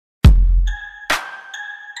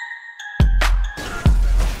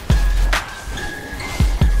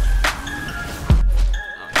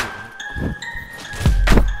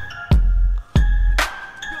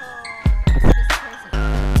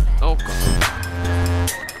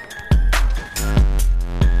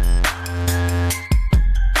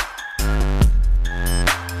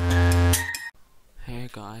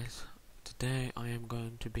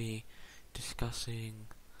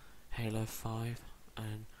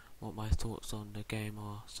what my thoughts on the game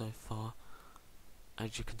are so far.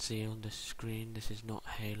 As you can see on the screen, this is not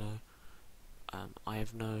Halo. I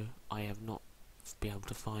have not been able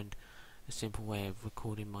to find a simple way of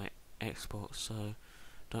recording my Xbox, so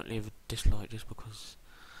don't leave a dislike just because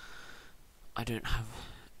I don't have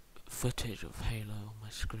footage of Halo on my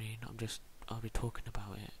screen. I'll be talking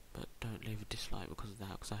about it, but don't leave a dislike because of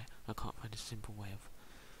that, because I can't find a simple way of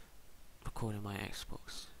recording my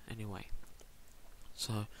Xbox. Anyway,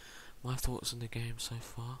 so my thoughts on the game so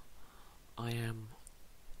far. I'm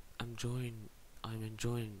enjoying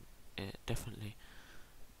it, definitely.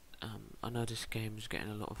 I know this game is getting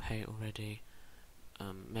a lot of hate already,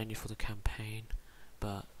 mainly for the campaign,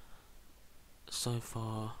 but so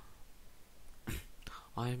far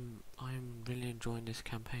I'm really enjoying this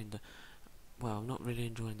campaign. I'm not really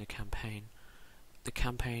enjoying the campaign. The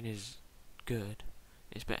campaign is good.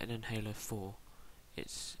 It's better than Halo 4.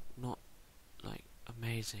 It's not like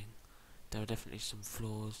amazing. There are definitely some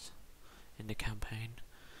flaws in the campaign,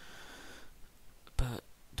 but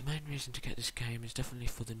the main reason to get this game is definitely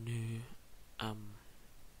for the new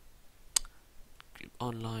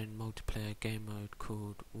online multiplayer game mode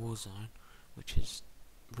called Warzone, which is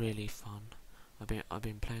really fun. I've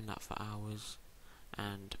been playing that for hours,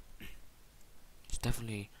 and it's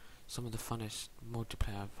definitely some of the funnest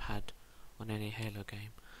multiplayer I've had on any Halo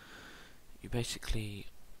game. You basically,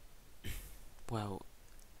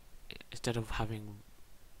 instead of having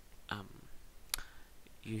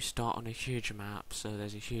you start on a huge map, so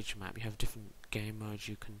there's a huge map, you have different game modes.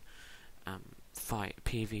 You can fight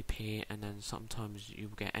PvP, and then sometimes you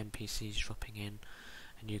get NPCs dropping in,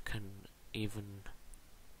 and you can even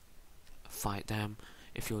fight them.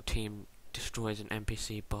 If your team destroys an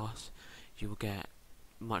NPC boss, you will get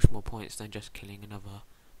much more points than just killing another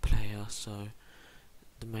player. So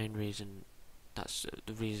that's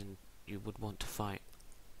the reason you would want to fight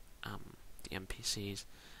the NPCs,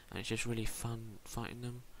 and it's just really fun fighting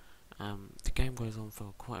them. The game goes on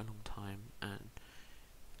for quite a long time, and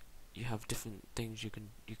you have different things. You can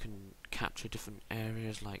capture different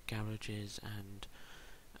areas like garages and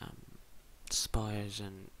spires,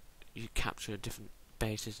 and you capture different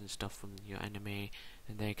bases and stuff from your enemy,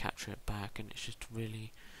 and they capture it back, and it's just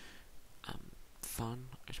really fun.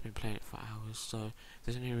 I've just been playing it for hours, so if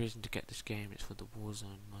there's any reason to get this game, it's for the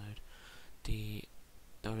Warzone mode.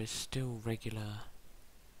 There is still regular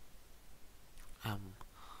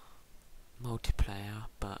multiplayer,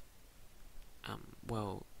 but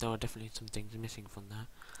there are definitely some things missing from that.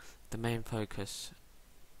 The main focus,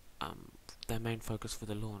 their main focus for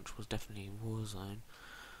the launch was definitely Warzone.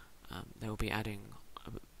 They will be adding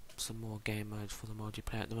some more game modes for the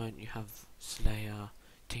multiplayer. At the moment, you have Slayer,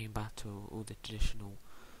 Team Battle, all the traditional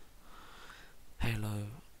Halo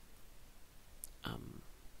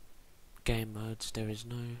game modes.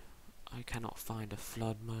 I cannot find a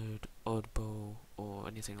flood mode, oddball, or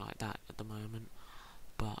anything like that at the moment,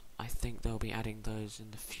 but I think they'll be adding those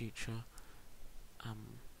in the future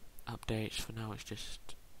updates. For now, it's just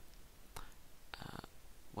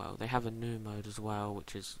they have a new mode as well,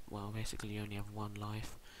 which is basically you only have one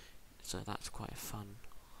life, so that's quite a fun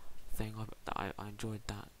thing. I enjoyed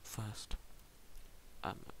that first.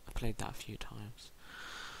 I played that a few times.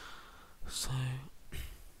 So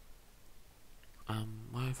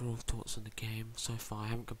my overall thoughts on the game so far. I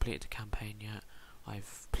haven't completed the campaign yet.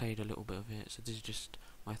 I've played a little bit of it, so this is just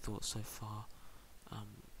my thoughts so far.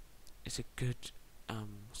 It's a good,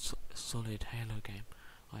 solid Halo game.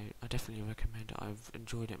 I definitely recommend it. I've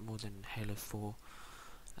enjoyed it more than Halo 4.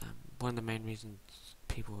 One of the main reasons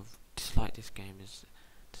people have disliked this game is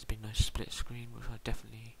there's been no split screen, which I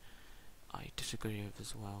disagree with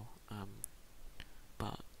as well.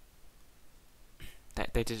 But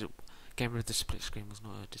they did it. Getting rid of the split screen was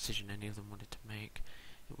not a decision any of them wanted to make.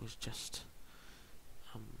 It was just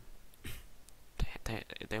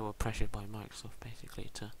they were pressured by Microsoft basically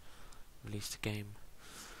to release the game.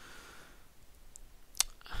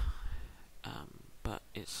 But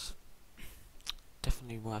it's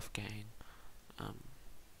definitely worth getting.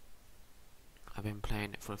 I've been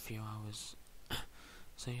playing it for a few hours.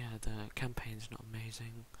 So yeah, the campaign's not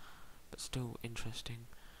amazing, but still interesting.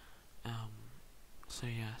 So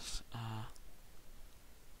yes,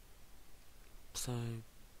 so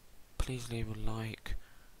please leave a like,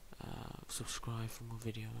 subscribe for more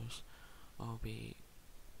videos I'll be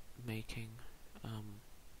making.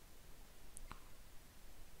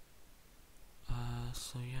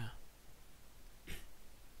 So yeah,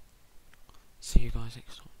 see you guys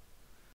next time.